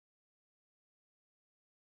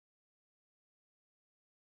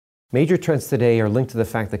Major trends today are linked to the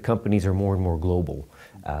fact that companies are more and more global.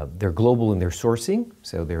 They're global in their sourcing,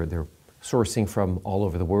 so they're sourcing from all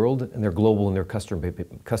over the world, and they're global in their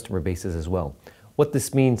customer bases as well. What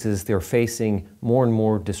this means is they're facing more and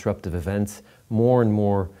more disruptive events, more and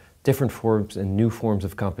more different forms and new forms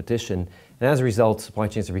of competition, and as a result, supply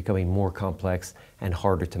chains are becoming more complex and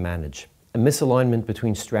harder to manage. A misalignment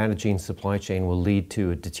between strategy and supply chain will lead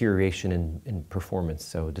to a deterioration in performance,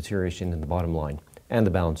 so a deterioration in the bottom line and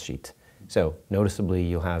the balance sheet. So noticeably,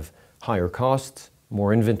 you'll have higher costs,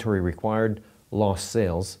 more inventory required, lost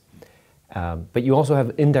sales, but you also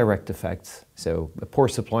have indirect effects. So a poor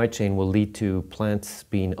supply chain will lead to plants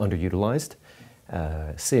being underutilized,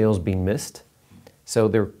 sales being missed. So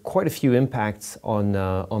there are quite a few impacts on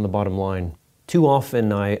the bottom line. Too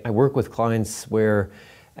often I work with clients where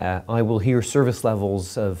I will hear service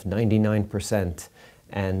levels of 99%,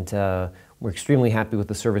 and we're extremely happy with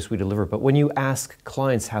the service we deliver. But when you ask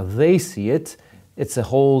clients how they see it, it's a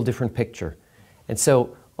whole different picture. And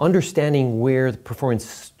so understanding where the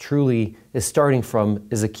performance truly is starting from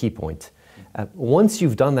is a key point. Once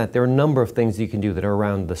you've done that, there are a number of things you can do that are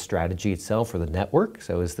around the strategy itself or the network.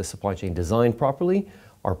 So is the supply chain designed properly?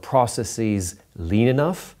 Are processes lean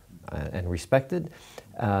enough and respected?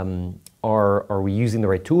 Are we using the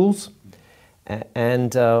right tools?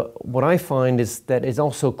 And what I find is that it's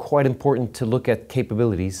also quite important to look at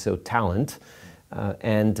capabilities, so talent,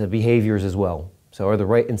 and behaviors as well. So are the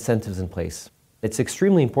right incentives in place? It's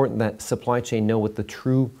extremely important that supply chain know what the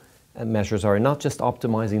true measures are, not just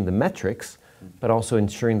optimizing the metrics, but also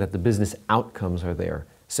ensuring that the business outcomes are there.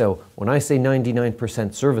 So when I say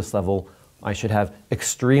 99% service level, I should have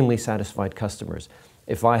extremely satisfied customers.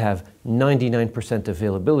 If I have 99%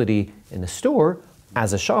 availability in the store,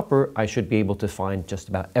 as a shopper, I should be able to find just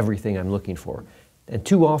about everything I'm looking for. And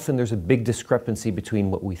too often there's a big discrepancy between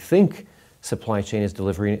what we think supply chain is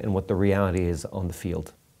delivering and what the reality is on the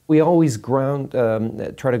field. We always try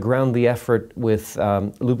to ground the effort with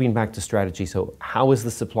looping back to strategy. So how is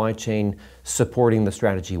the supply chain supporting the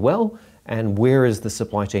strategy well, and where is the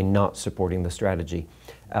supply chain not supporting the strategy?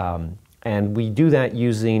 And we do that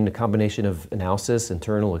using a combination of analysis,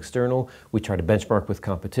 internal, external. We try to benchmark with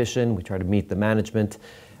competition. We try to meet the management.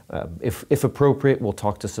 If appropriate, we'll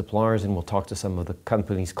talk to suppliers and we'll talk to some of the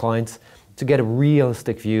company's clients to get a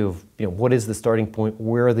realistic view of what is the starting point,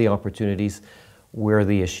 where are the opportunities, where are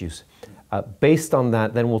the issues. Based on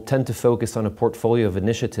that, then we'll tend to focus on a portfolio of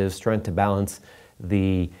initiatives trying to balance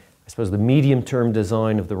the medium-term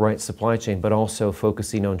design of the right supply chain, but also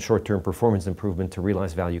focusing on short-term performance improvement to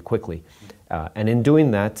realize value quickly. And in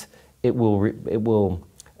doing that, it will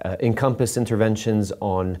encompass interventions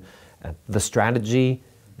on the strategy,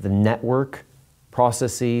 the network,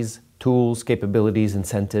 processes, tools, capabilities,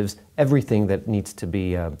 incentives, everything that needs to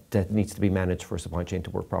be managed for supply chain to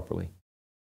work properly.